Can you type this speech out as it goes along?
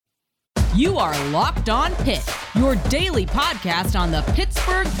You are Locked On Pitt, your daily podcast on the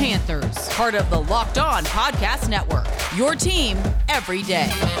Pittsburgh Panthers. Part of the Locked On Podcast Network, your team every day.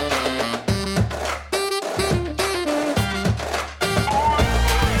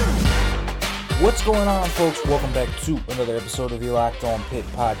 What's going on, folks? Welcome back to another episode of the Locked On Pitt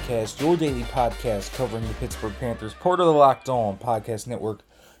podcast, your daily podcast covering the Pittsburgh Panthers, part of the Locked On Podcast Network,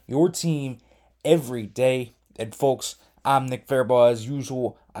 your team every day. And folks, I'm Nick Faribaugh. As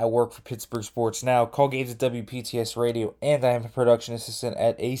usual, I work for Pittsburgh Sports Now, call games at WPTS Radio, and I am a production assistant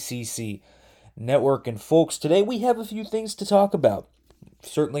at ACC Network. And folks, today we have a few things to talk about,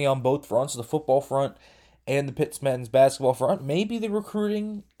 certainly on both fronts, the football front and the Pitt men's basketball front. Maybe the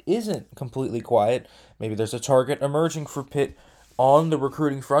recruiting isn't completely quiet. Maybe there's a target emerging for Pitt on the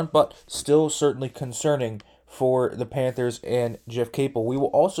recruiting front, but still certainly concerning for the Panthers and Jeff Capel. We will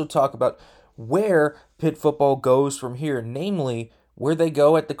also talk about where Pitt football goes from here, namely where they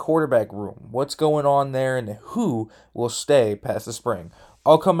go at the quarterback room, what's going on there, and who will stay past the spring.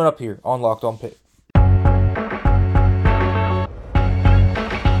 All coming up here on Locked On Pitt.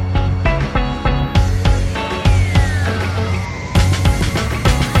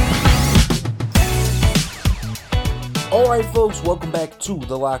 Alright, folks, welcome back to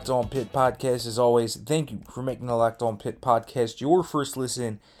the Locked On Pitt podcast. As always, thank you for making the Locked On Pitt podcast your first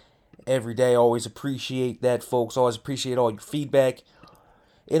listen every day. Always appreciate that, folks. Always appreciate all your feedback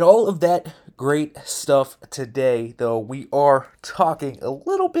and all of that great stuff. Today, though, we are talking a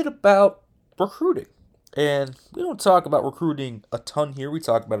little bit about recruiting. And we don't talk about recruiting a ton here. We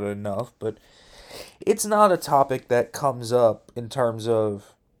talk about it enough, but it's not a topic that comes up in terms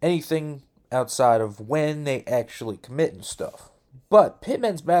of anything outside of when they actually commit and stuff. But Pitt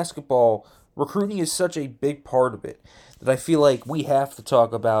men's basketball recruiting is such a big part of it that I feel like we have to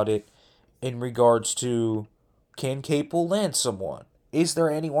talk about it in regards to, can Capel land someone? Is there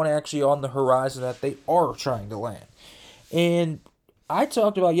anyone actually on the horizon that they are trying to land? And I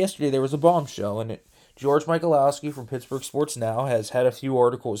talked about yesterday, there was a bombshell, and George Michalowski from Pittsburgh Sports Now has had a few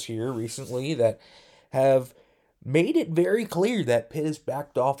articles here recently that have made it very clear that Pitt has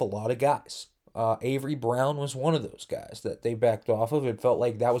backed off a lot of guys. Avery Brown was one of those guys that they backed off of. It felt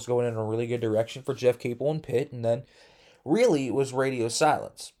like that was going in a really good direction for Jeff Capel and Pitt, and then really it was radio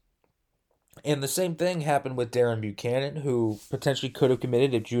silence. And the same thing happened with Darren Buchanan, who potentially could have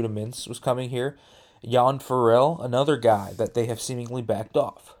committed if Judah Mintz was coming here. Jan Farrell, another guy that they have seemingly backed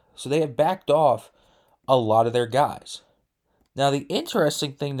off. So they have backed off a lot of their guys. Now the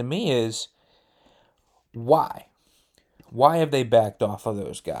interesting thing to me is, why? Why have they backed off of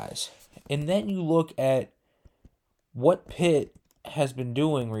those guys? And then you look at what Pitt has been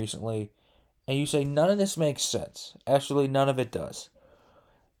doing recently, and you say none of this makes sense. Actually, none of it does.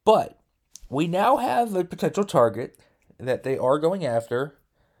 But we now have a potential target that they are going after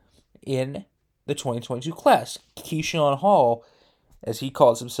in the 2022 class. Keyshawn Hall, as he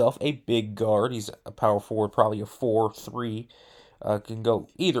calls himself, a big guard. He's a power forward, probably a 4-3. Can go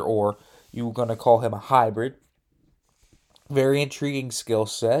either or. You're going to call him a hybrid. Very intriguing skill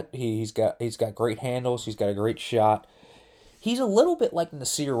set. He's got great handles. He's got a great shot. He's a little bit like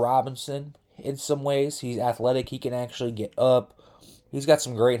Nasir Robinson in some ways. He's athletic. He can actually get up. He's got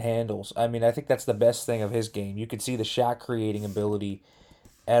some great handles. I mean, I think that's the best thing of his game. You can see the shot creating ability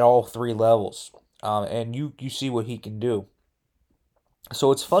at all three levels, and you see what he can do.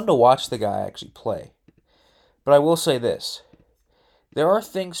 So it's fun to watch the guy actually play. But I will say this: there are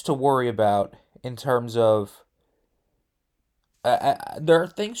things to worry about in terms of. There are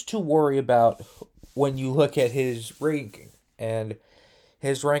things to worry about when you look at his ranking, and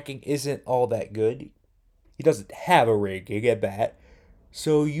his ranking isn't all that good. He doesn't have a ranking at that,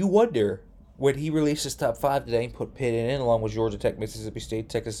 so you wonder, when he released his top 5 today and put Pitt in, along with Georgia Tech, Mississippi State,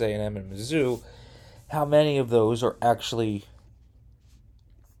 Texas A&M, and Mizzou, how many of those are actually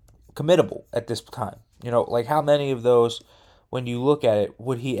committable at this time? You know, like how many of those, when you look at it,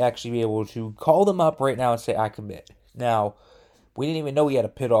 would he actually be able to call them up right now and say, I commit? Now, we didn't even know he had a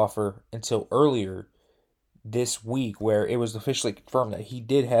Pitt offer until earlier this week, where it was officially confirmed that he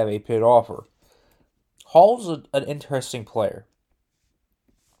did have a Pitt offer. Hall's an interesting player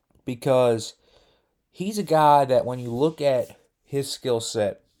because he's a guy that when you look at his skill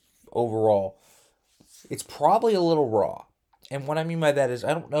set overall, it's probably a little raw. And what I mean by that is,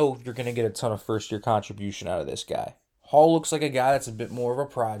 I don't know if you're going to get a ton of first-year contribution out of this guy. Hall looks like a guy that's a bit more of a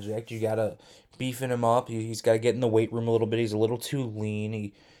project. You got to beefing him up. He's got to get in the weight room a little bit. He's a little too lean.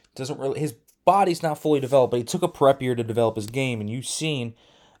 He doesn't really. His body's not fully developed, but he took a prep year to develop his game, and you've seen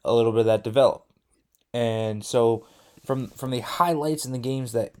a little bit of that develop. And so from the highlights in the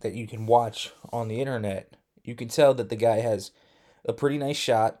games that you can watch on the internet, you can tell that the guy has a pretty nice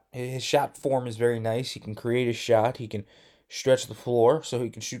shot. His shot form is very nice. He can create a shot. He can stretch the floor, so he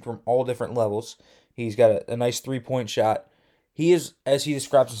can shoot from all different levels. He's got a nice 3-point shot. He is, as he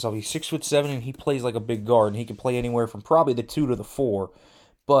describes himself, he's 6'7" and he plays like a big guard, and he can play anywhere from probably the 2 to the 4.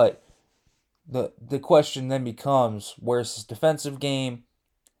 But the question then becomes, where's his defensive game?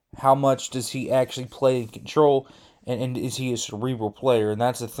 How much does he actually play in control? And is he a cerebral player? And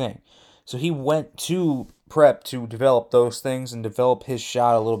that's the thing. So he went to prep to develop those things and develop his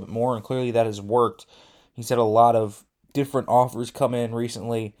shot a little bit more, and clearly that has worked. He's had a lot of different offers come in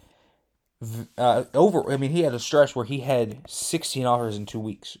recently. He had a stretch where he had 16 offers in 2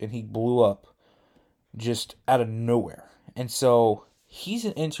 weeks, and he blew up just out of nowhere. And so he's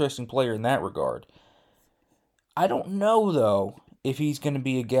an interesting player in that regard. I don't know, though, if he's going to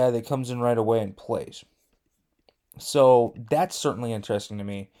be a guy that comes in right away and plays. So that's certainly interesting to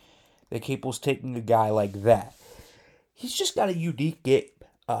me, that Capel's taking a guy like that. He's just got a unique game.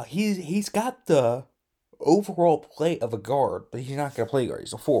 He's got the overall play of a guard, but he's not going to play guard.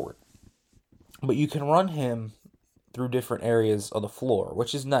 He's a forward. But you can run him through different areas of the floor,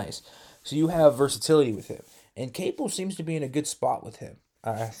 which is nice. So you have versatility with him. And Capel seems to be in a good spot with him,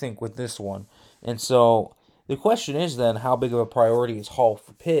 I think, with this one. And so the question is then, how big of a priority is Hall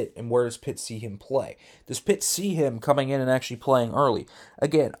for Pitt, and where does Pitt see him play? Does Pitt see him coming in and actually playing early?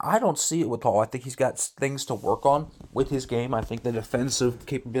 Again, I don't see it with Hall. I think he's got things to work on with his game. I think the defensive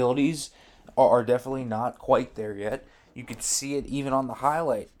capabilities are definitely not quite there yet. You could see it even on the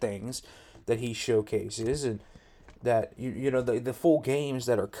highlight things that he showcases, and that the full games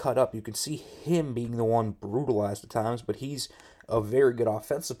that are cut up, you can see him being the one brutalized at times, but he's a very good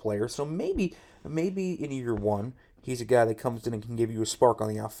offensive player. So maybe in year one, he's a guy that comes in and can give you a spark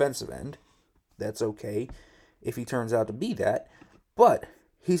on the offensive end. That's okay if he turns out to be that, but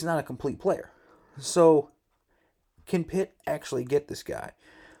he's not a complete player. So can Pitt actually get this guy?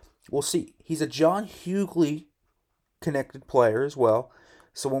 We'll see. He's a John Hughley connected player as well.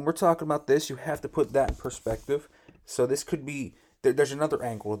 So when we're talking about this, you have to put that in perspective. So this could be, there's another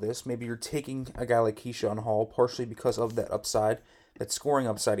angle of this. Maybe you're taking a guy like Keyshawn Hall, partially because of that upside, that scoring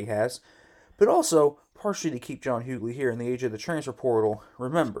upside he has, but also partially to keep John Hughley here in the age of the transfer portal.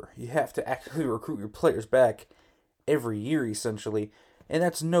 Remember, you have to actively recruit your players back every year, essentially, and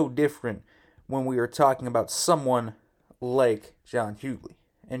that's no different when we are talking about someone like John Hughley.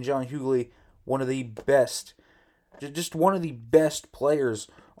 And John Hughley, one of the best players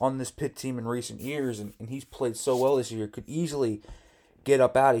on this Pitt team in recent years, and he's played so well this year, could easily get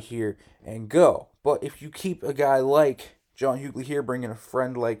up out of here and go. But if you keep a guy like John Hughley here, bring in a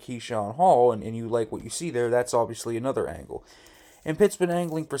friend like Keyshawn Hall, and you like what you see there, that's obviously another angle. And Pitt's been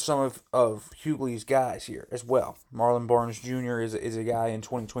angling for some of Hughley's guys here as well. Marlon Barnes Jr. is a guy in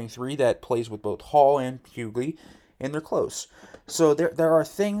 2023 that plays with both Hall and Hughley, and they're close. So there are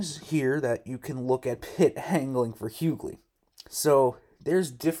things here that you can look at Pitt angling for Hughley. So there's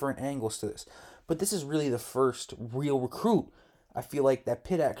different angles to this. But this is really the first real recruit I feel like that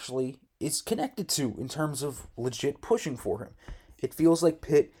Pitt actually is connected to in terms of legit pushing for him. It feels like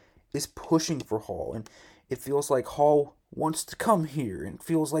Pitt is pushing for Hall, and it feels like Hall wants to come here, and it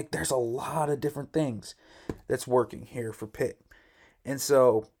feels like there's a lot of different things that's working here for Pitt. And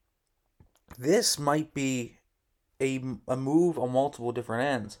so this might be a move on multiple different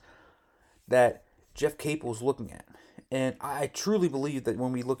ends that Jeff Capel's looking at. And I truly believe that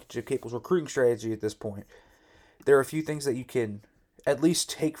when we look at Jeff Capel's recruiting strategy at this point, there are a few things that you can at least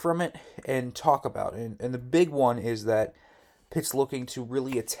take from it and talk about. And the big one is that Pitt's looking to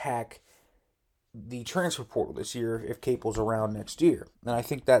really attack the transfer portal this year if Capel's around next year. And I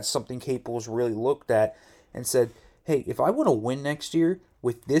think that's something Capel's really looked at and said, hey, if I want to win next year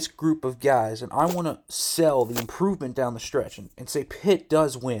with this group of guys, and I want to sell the improvement down the stretch and say Pitt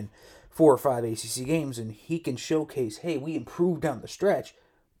does win 4 or 5 ACC games and he can showcase, hey, we improved down the stretch,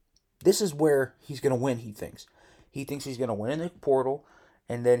 this is where he's going to win, he thinks. He thinks he's going to win in the portal,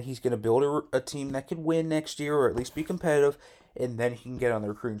 and then he's going to build a team that could win next year or at least be competitive, and then he can get on the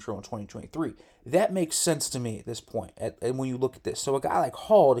recruiting trail in 2023. That makes sense to me at this point, and when you look at this. So a guy like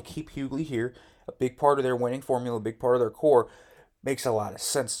Hall, to keep Hughley here, a big part of their winning formula, a big part of their core, makes a lot of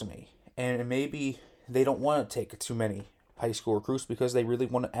sense to me. And maybe they don't want to take too many high school recruits because they really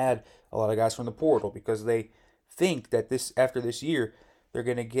want to add a lot of guys from the portal, because they think that after this year, they're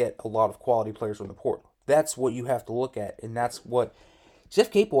going to get a lot of quality players from the portal. That's what you have to look at, and that's what Jeff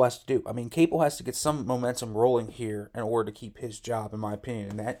Capel has to do. I mean, Capel has to get some momentum rolling here in order to keep his job, in my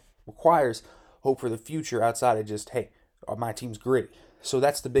opinion, and that requires hope for the future outside of just, hey, my team's gritty. So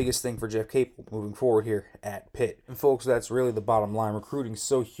that's the biggest thing for Jeff Capel moving forward here at Pitt. And folks, that's really the bottom line. Recruiting is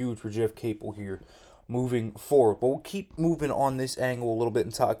so huge for Jeff Capel here moving forward. But we'll keep moving on this angle a little bit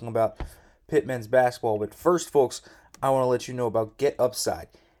and talking about Pitt men's basketball. But first, folks, I want to let you know about Get Upside.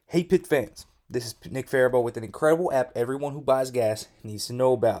 Hey, Pitt fans, this is Nick Faribault with an incredible app everyone who buys gas needs to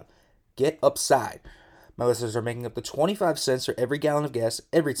know about. Get Upside. My listeners are making up to 25 cents for every gallon of gas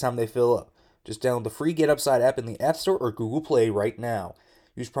every time they fill up. Just download the free Get Upside app in the App Store or Google Play right now.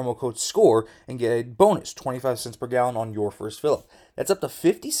 Use promo code SCORE and get a bonus 25 cents per gallon on your first fill-up. That's up to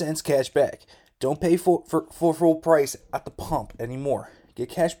 50 cents cash back. Don't pay for full price at the pump anymore. Get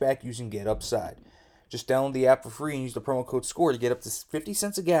cash back using Get Upside. Just download the app for free and use the promo code SCORE to get up to 50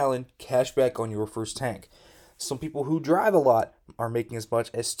 cents a gallon cash back on your first tank. Some people who drive a lot are making as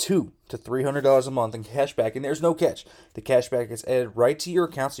much as $200 to $300 a month in cash back, and there's no catch. The cash back is added right to your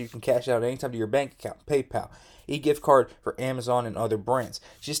account so you can cash out anytime to your bank account, PayPal, e-gift card for Amazon and other brands.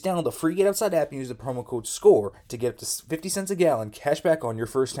 Just download the free Get Upside app and use the promo code SCORE to get up to 50 cents a gallon cash back on your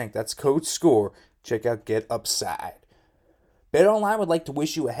first tank. That's code SCORE. Check out Get Upside. BetOnline would like to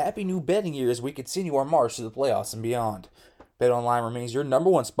wish you a happy new betting year as we continue our march to the playoffs and beyond. BetOnline remains your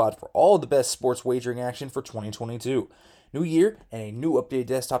number one spot for all the best sports wagering action for 2022. New year and a new updated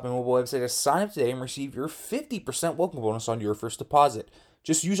desktop and mobile website. Sign up today and receive your 50% welcome bonus on your first deposit.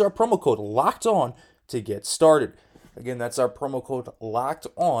 Just use our promo code LOCKEDON to get started. Again, that's our promo code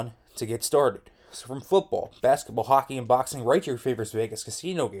LOCKEDON to get started. So from football, basketball, hockey, and boxing, right to your favorite Vegas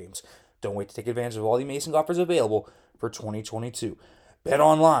casino games. Don't wait to take advantage of all the amazing offers available for 2022.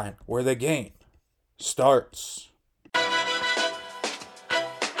 BetOnline, where the game starts.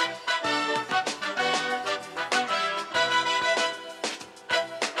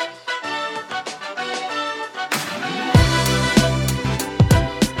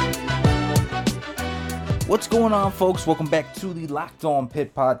 What's going on, folks? Welcome back to the Locked On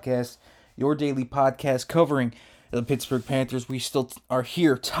Pitt podcast, your daily podcast covering the Pittsburgh Panthers. We still are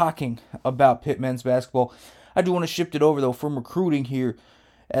here talking about Pitt men's basketball. I do want to shift it over, though, from recruiting here,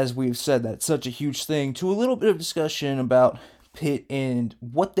 as we've said, that's such a huge thing, to a little bit of discussion about Pitt and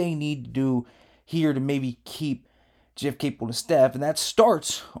what they need to do here to maybe keep Jeff Capel and staff. And that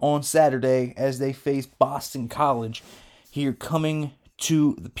starts on Saturday as they face Boston College here coming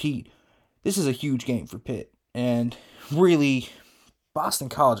to the Pete. This is a huge game for Pitt, and really, Boston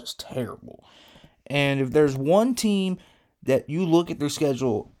College is terrible. And if there's one team that you look at their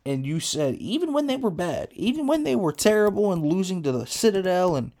schedule and you said, even when they were bad, even when they were terrible and losing to the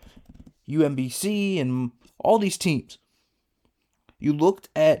Citadel and UMBC and all these teams, you looked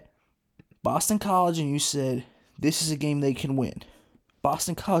at Boston College and you said, this is a game they can win.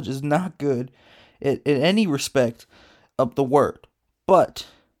 Boston College is not good in any respect of the word, but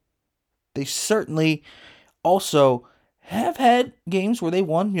they certainly also have had games where they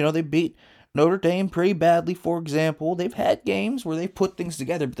won. You know, they beat Notre Dame pretty badly, for example. They've had games where they put things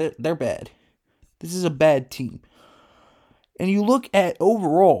together, but they're bad. This is a bad team. And you look at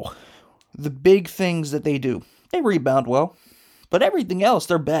overall the big things that they do. They rebound well, but everything else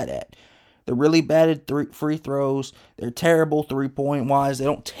they're bad at. They're really bad at free throws. They're terrible three-point wise. They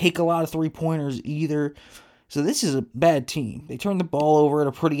don't take a lot of three-pointers either. So this is a bad team. They turn the ball over at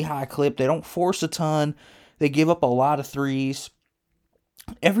a pretty high clip. They don't force a ton. They give up a lot of threes.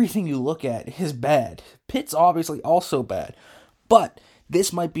 Everything you look at is bad. Pitt's obviously also bad. But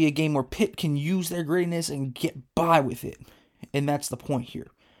this might be a game where Pitt can use their grittiness and get by with it. And that's the point here.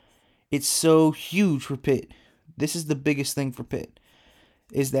 It's so huge for Pitt. This is the biggest thing for Pitt,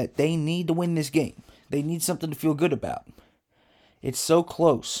 is that they need to win this game. They need something to feel good about. It's so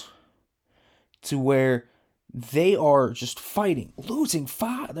close to where they are just fighting, losing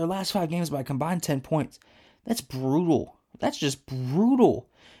their last 5 games by a combined 10 points. That's brutal. That's just brutal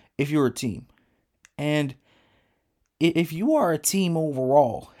if you're a team. And if you are a team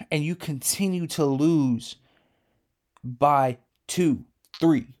overall and you continue to lose by 2,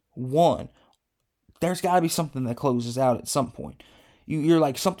 3, 1, there's got to be something that closes out at some point. You're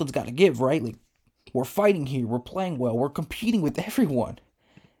like, something's got to give, right? Like, we're fighting here. We're playing well. We're competing with everyone.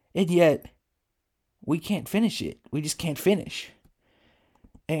 And yet, we can't finish it. We just can't finish.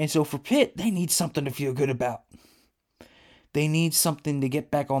 And so for Pitt, they need something to feel good about. They need something to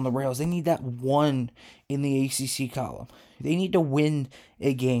get back on the rails. They need that one in the ACC column. They need to win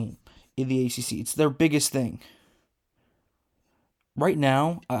a game in the ACC. It's their biggest thing. Right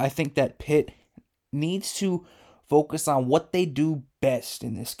now, I think that Pitt needs to focus on what they do best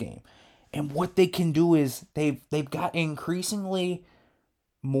in this game. And what they can do is they've got increasingly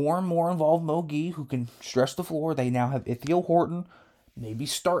more and more involved Mo Gee, who can stretch the floor. They now have Ithiel Horton. Maybe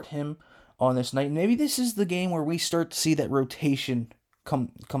start him on this night. Maybe this is the game where we start to see that rotation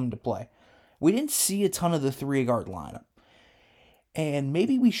come to play. We didn't see a ton of the 3-guard lineup. And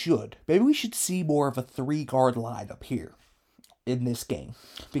maybe we should. Maybe we should see more of a 3-guard lineup here in this game.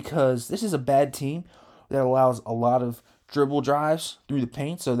 Because this is a bad team that allows a lot of dribble drives through the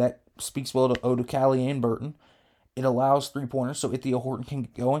paint. So that speaks well to Odukale and Burton. It allows 3-pointers so Ithiel Horton can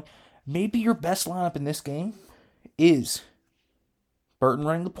get going. Maybe your best lineup in this game is Burton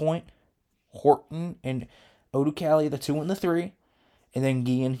running the point, Horton and Odukale, the 2 and the 3, and then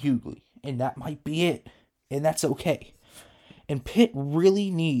Gee and Hughley. And that might be it. And that's okay. And Pitt really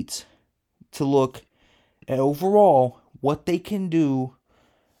needs to look at overall what they can do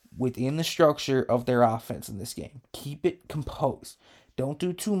within the structure of their offense in this game. Keep it composed. Don't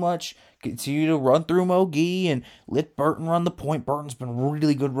do too much. Continue to run through Mo Gee and let Burton run the point. Burton's been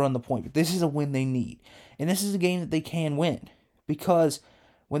really good run the point. But this is a win they need. And this is a game that they can win. Because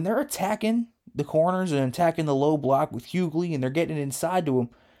when they're attacking the corners and attacking the low block with Hughley and they're getting inside to him,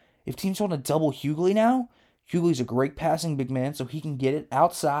 if teams want to double Hughley now, Hughley's a great passing big man, so he can get it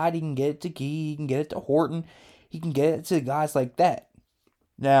outside, he can get it to Gee, he can get it to Horton, he can get it to guys like that.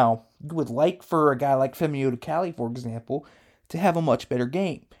 Now, you would like for a guy like Femi Odukale, for example, to have a much better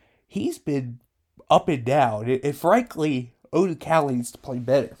game. He's been up and down, and frankly, Odukale needs to play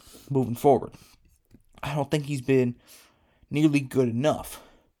better moving forward. I don't think he's been nearly good enough,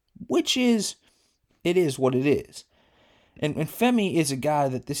 which is, it is what it is. And Femi is a guy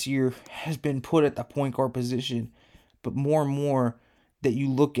that this year has been put at the point guard position, but more and more that you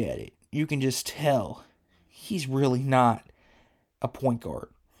look at it, you can just tell he's really not a point guard.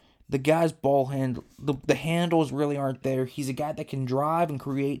 The guy's ball handle, the handles really aren't there. He's a guy that can drive and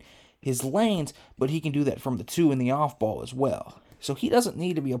create his lanes, but he can do that from the 2 and the off ball as well. So he doesn't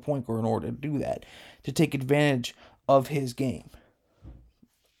need to be a point guard in order to do that, to take advantage of his game.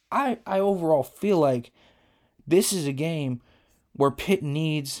 I overall feel like this is a game where Pitt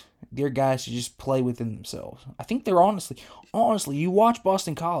needs their guys to just play within themselves. I think they're honestly, you watch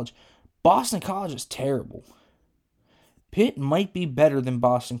Boston College. Boston College is terrible. Pitt might be better than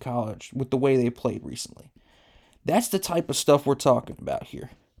Boston College with the way they played recently. That's the type of stuff we're talking about here.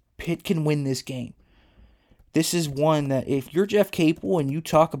 Pitt can win this game. This is one that if you're Jeff Capel and you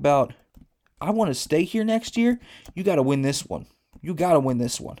talk about, I want to stay here next year, you got to win this one. You got to win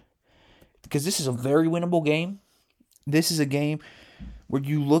this one. Because this is a very winnable game. This is a game where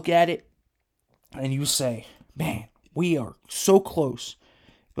you look at it and you say, man, we are so close.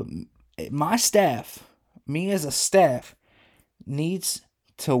 But my staff, me as a staff, needs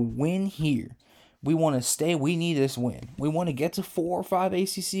to win here. We want to stay. We need this win. We want to get to 4 or 5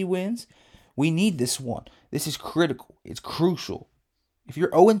 ACC wins. We need this one. This is critical. It's crucial. If you're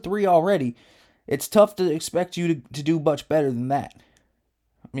 0-3 already, it's tough to expect you to do much better than that.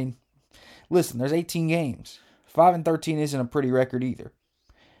 I mean, listen, there's 18 games. 5-13 isn't a pretty record either.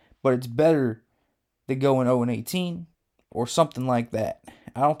 But it's better than going 0-18 or something like that.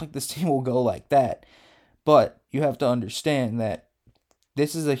 I don't think this team will go like that. But you have to understand that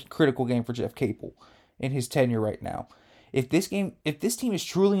this is a critical game for Jeff Capel in his tenure right now. If this team is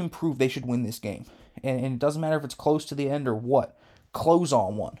truly improved, they should win this game. And it doesn't matter if it's close to the end or what. Close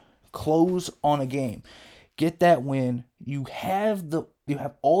on one. Close on a game. Get that win. You have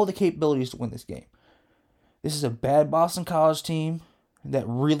all the capabilities to win this game. This is a bad Boston College team that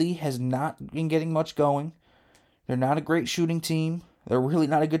really has not been getting much going. They're not a great shooting team. They're really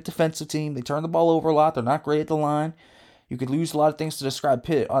not a good defensive team. They turn the ball over a lot. They're not great at the line. You could use a lot of things to describe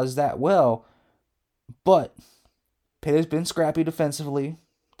Pitt as that well. But Pitt has been scrappy defensively.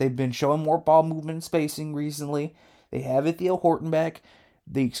 They've been showing more ball movement and spacing recently. They have Ithiel Horton back.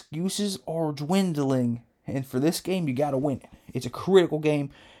 The excuses are dwindling. And for this game, you got to win it. It's a critical game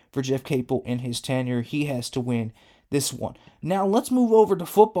for Jeff Capel in his tenure. He has to win this one. Now, let's move over to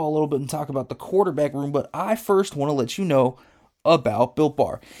football a little bit and talk about the quarterback room. But I first want to let you know about Built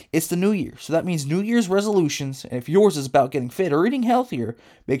Bar. It's the new year, so that means New Year's resolutions. And if yours is about getting fit or eating healthier,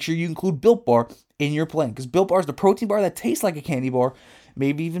 make sure you include Built Bar in your plan. Because Built Bar is the protein bar that tastes like a candy bar,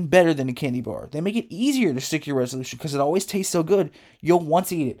 maybe even better than a candy bar. They make it easier to stick your resolution because it always tastes so good, you'll want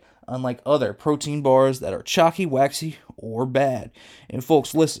to eat it. Unlike other protein bars that are chalky, waxy, or bad. And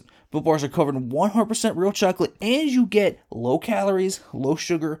folks, listen, Built Bars are covered in 100% real chocolate, and you get low calories, low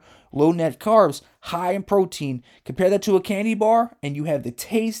sugar, low net carbs, high in protein. Compare that to a candy bar, and you have the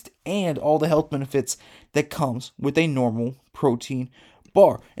taste and all the health benefits that comes with a normal protein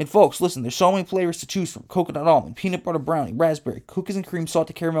bar. And folks, listen, there's so many flavors to choose from. Coconut almond, peanut butter brownie, raspberry, cookies and cream,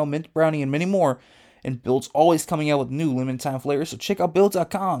 salted caramel, mint brownie, and many more. And Built's always coming out with new limited time flavors, so check out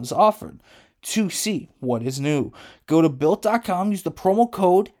Built.com's offer to see what is new. Go to Built.com, use the promo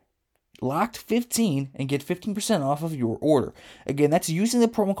code LOCKED15 and get 15% off of your order. Again, that's using the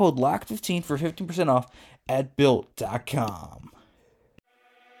promo code LOCKED15 for 15% off at Built.com.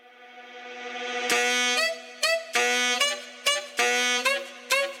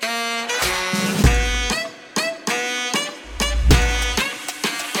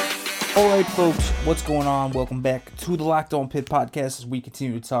 Alright folks, what's going on? Welcome back to the Locked On Pitt podcast as we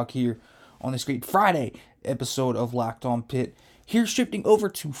continue to talk here on this great Friday episode of Locked On Pitt. Here shifting over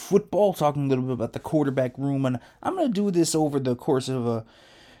to football, talking a little bit about the quarterback room, and I'm going to do this over the course of a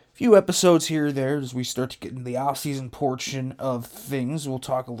few episodes here or there as we start to get into the off-season portion of things. We'll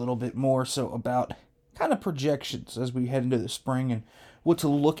talk a little bit more so about kind of projections as we head into the spring and what to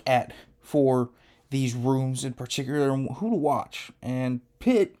look at for these rooms in particular and who to watch. And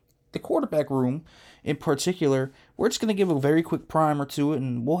Pitt, the quarterback room in particular, we're just going to give a very quick primer to it,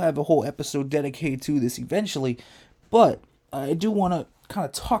 and we'll have a whole episode dedicated to this eventually. But I do want to kind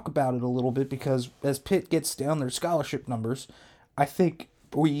of talk about it a little bit because as Pitt gets down their scholarship numbers, I think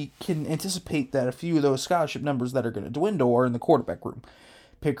we can anticipate that a few of those scholarship numbers that are going to dwindle are in the quarterback room.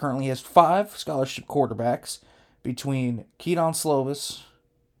 Pitt currently has 5 scholarship quarterbacks between Kedon Slovis,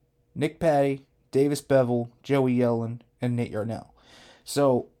 Nick Patty, Davis Bevell, Joey Yellen, and Nate Yarnell.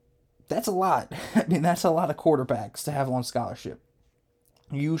 So that's a lot. I mean, that's a lot of quarterbacks to have on scholarship.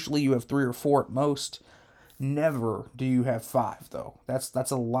 Usually you have 3 or 4 at most. Never do you have 5, though.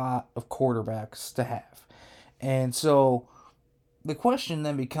 That's a lot of quarterbacks to have. And so the question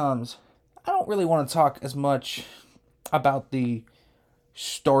then becomes, I don't really want to talk as much about the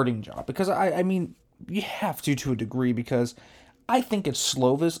starting job because, I mean, you have to a degree because I think it's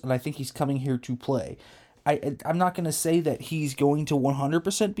Slovis, and I think he's coming here to play. I'm not going to say that he's going to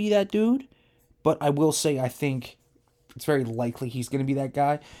 100% be that dude, but I will say I think it's very likely he's going to be that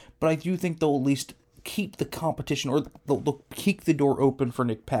guy. But I do think they'll at least keep the competition, or they'll keep the door open for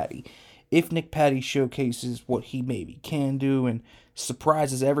Nick Patty. If Nick Patty showcases what he maybe can do and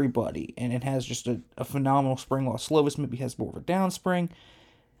surprises everybody, and it has just a phenomenal spring, while Slovis maybe has more of a down spring,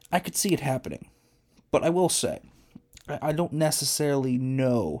 I could see it happening. But I will say, I don't necessarily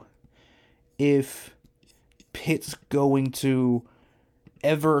know if Pitt's going to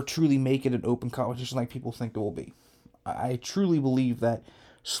ever truly make it an open competition like people think it will be. I truly believe that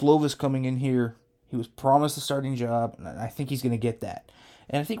Slovis coming in here, he was promised a starting job, and I think he's going to get that.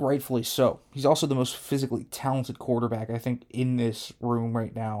 And I think rightfully so. He's also the most physically talented quarterback, I think, in this room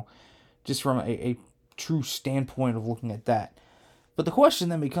right now, just from a true standpoint of looking at that. But the question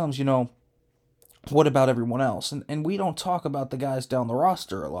then becomes, what about everyone else? And we don't talk about the guys down the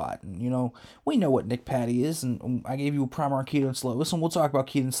roster a lot. And, we know what Nick Patty is, and I gave you a primer on Kedon Slovis, and we'll talk about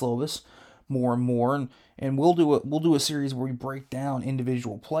Kedon Slovis more and more, and we'll do a series where we break down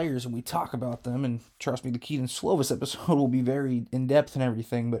individual players and we talk about them, and trust me, the Kedon Slovis episode will be very in-depth and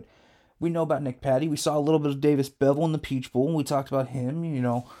everything, but we know about Nick Patty. We saw a little bit of Davis Bevell in the Peach Bowl, and we talked about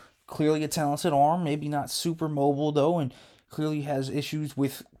him, clearly a talented arm, maybe not super mobile though, and clearly has issues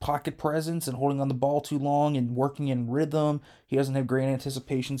with pocket presence and holding on the ball too long and working in rhythm. He doesn't have great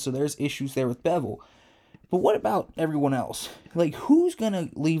anticipation, so there's issues there with Bevell. But what about everyone else? Like, who's going to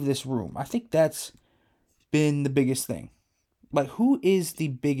leave this room? I think that's been the biggest thing. Like, who is the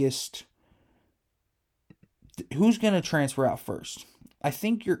biggest... Who's going to transfer out first? I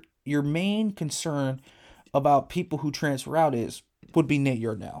think your main concern about people who transfer out would be Nate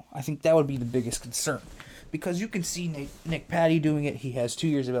Yarnell. I think that would be the biggest concern. Because you can see Nick Patty doing it. He has 2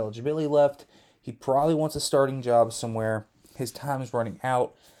 years of eligibility left. He probably wants a starting job somewhere. His time is running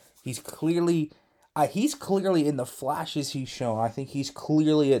out. He's clearly in the flashes he's shown. I think he's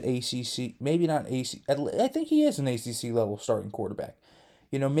clearly at ACC, maybe not ACC. I think he is an ACC level starting quarterback.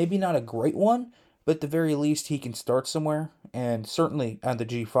 Maybe not a great one, but at the very least he can start somewhere. And certainly at the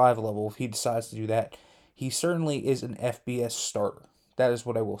G5 level, if he decides to do that, he certainly is an FBS starter. That is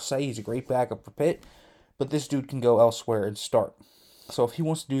what I will say. He's a great backup for Pitt, but this dude can go elsewhere and start. So if he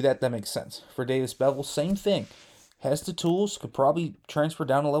wants to do that, that makes sense. For Davis Bevell, same thing. Has the tools, could probably transfer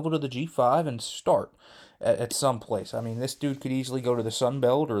down a level to the G5 and start at some place. I mean, this dude could easily go to the Sun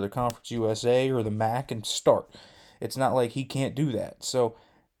Belt or the Conference USA or the MAC and start. It's not like he can't do that. So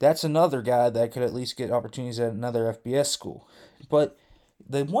that's another guy that could at least get opportunities at another FBS school. But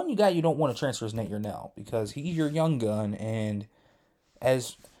the one you don't want to transfer is Nate Yarnell because he's your young gun, and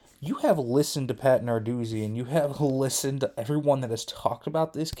as you have listened to Pat Narduzzi and you have listened to everyone that has talked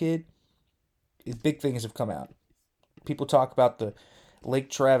about this kid, big things have come out. People talk about the Lake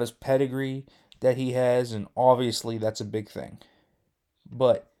Travis pedigree that he has, and obviously that's a big thing.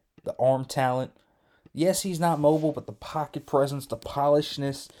 But the arm talent, yes, he's not mobile, but the pocket presence, the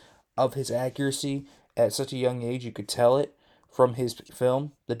polishedness of his accuracy at such a young age, you could tell it from his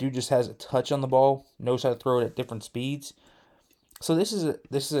film. The dude just has a touch on the ball, knows how to throw it at different speeds. So this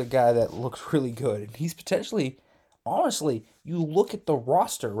is a guy that looks really good, and he's potentially, honestly, you look at the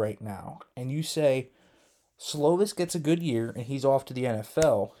roster right now, and you say, Slovis gets a good year, and he's off to the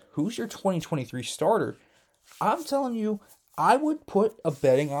NFL. Who's your 2023 starter? I'm telling you, I would put a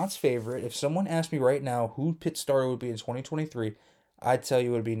betting odds favorite. If someone asked me right now who Pitt starter would be in 2023, I'd tell you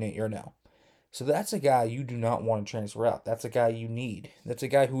it would be Nate Yarnell. So that's a guy you do not want to transfer out. That's a guy you need. That's a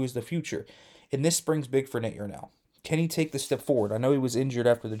guy who is the future. And this spring's big for Nate Yarnell. Can he take the step forward? I know he was injured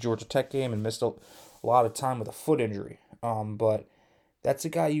after the Georgia Tech game and missed a lot of time with a foot injury. But that's a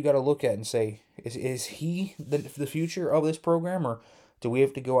guy you got to look at and say, is he the future of this program, or do we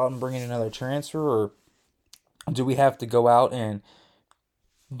have to go out and bring in another transfer, or do we have to go out and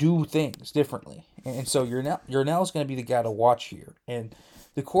do things differently? And so Yarnell's going to be the guy to watch here. And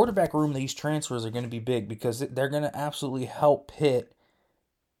the quarterback room, these transfers are going to be big because they're going to absolutely help Pitt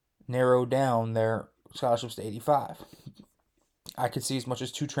narrow down their scholarships to 85. I could see as much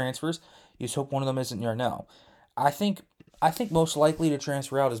as 2 transfers. You just hope one of them isn't Yarnell. I think most likely to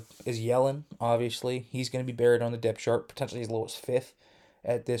transfer out is Yellen, obviously. He's going to be buried on the depth chart, potentially as low as 5th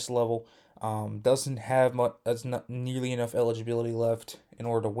at this level. Doesn't have not nearly enough eligibility left in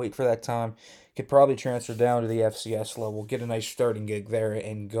order to wait for that time. Could probably transfer down to the FCS level, get a nice starting gig there,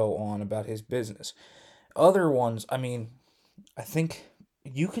 and go on about his business. Other ones, I think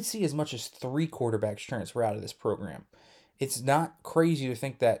you could see as much as 3 quarterbacks transfer out of this program. It's not crazy to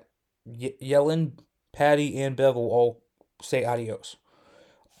think that Yellen, Patty, and Bevel all say adios.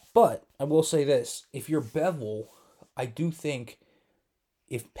 But I will say this. If you're Bevel, I do think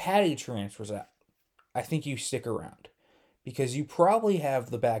if Patty transfers out, I think you stick around. Because you probably have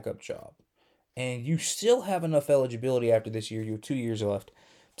the backup job. And you still have enough eligibility after this year. You have 2 years left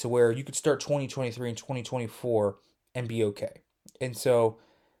to where you could start 2023 and 2024 and be okay. And so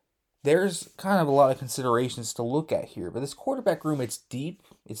there's kind of a lot of considerations to look at here. But this quarterback room, it's deep.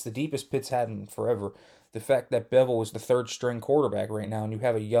 It's the deepest Pitt's had in forever. The fact that Bevel is the 3rd string quarterback right now, and you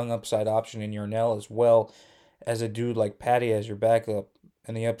have a young upside option in Yarnell as well as a dude like Patty as your backup,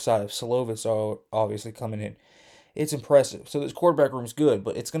 and the upside of Slovis are obviously coming in. It's impressive. So this quarterback room is good,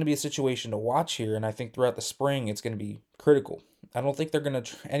 but it's going to be a situation to watch here, and I think throughout the spring it's going to be critical. I don't think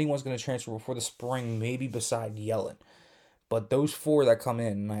anyone's going to transfer before the spring, maybe beside Yellen. But those 4 that come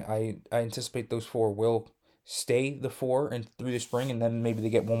in, I anticipate those 4 will stay the 4 and through the spring, and then maybe they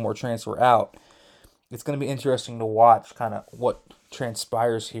get one more transfer out. It's going to be interesting to watch kind of what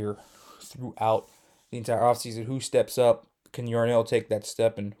transpires here throughout the entire offseason. Who steps up? Can Yarnell take that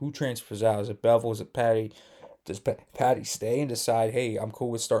step? And who transfers out? Is it Bevel? Is it Patty? Does Patty stay and decide, hey, I'm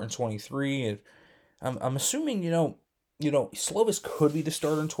cool with starting 23? And I'm assuming, Slovis could be the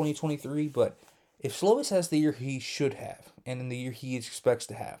starter in 2023, but if Slovis has the year he should have, and in the year he expects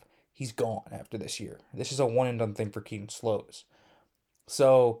to have, he's gone after this year. This is a one-and-done thing for Kedon Slovis.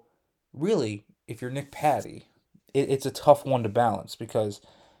 So, really, if you're Nick Patty, it's a tough one to balance because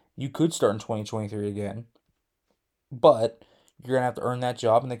you could start in 2023 again, but you're going to have to earn that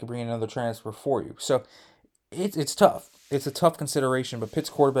job, and they could bring in another transfer for you. So, it's tough. It's a tough consideration, but Pitt's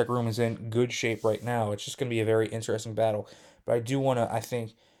quarterback room is in good shape right now. It's just going to be a very interesting battle. But I do want to,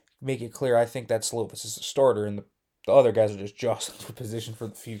 make it clear, I think that Slovis is a starter, and the other guys are just jostling for position for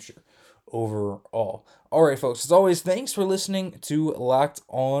the future overall. All right, folks. As always, thanks for listening to Locked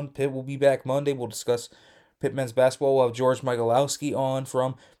On Pitt. We'll be back Monday. We'll discuss Pitt men's basketball. We'll have George Michalowski on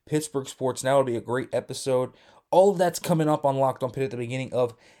from Pittsburgh Sports Now. It'll be a great episode. All of that's coming up on Locked On Pitt at the beginning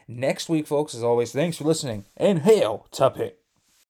of next week, folks. As always, thanks for listening, and hail to Pitt.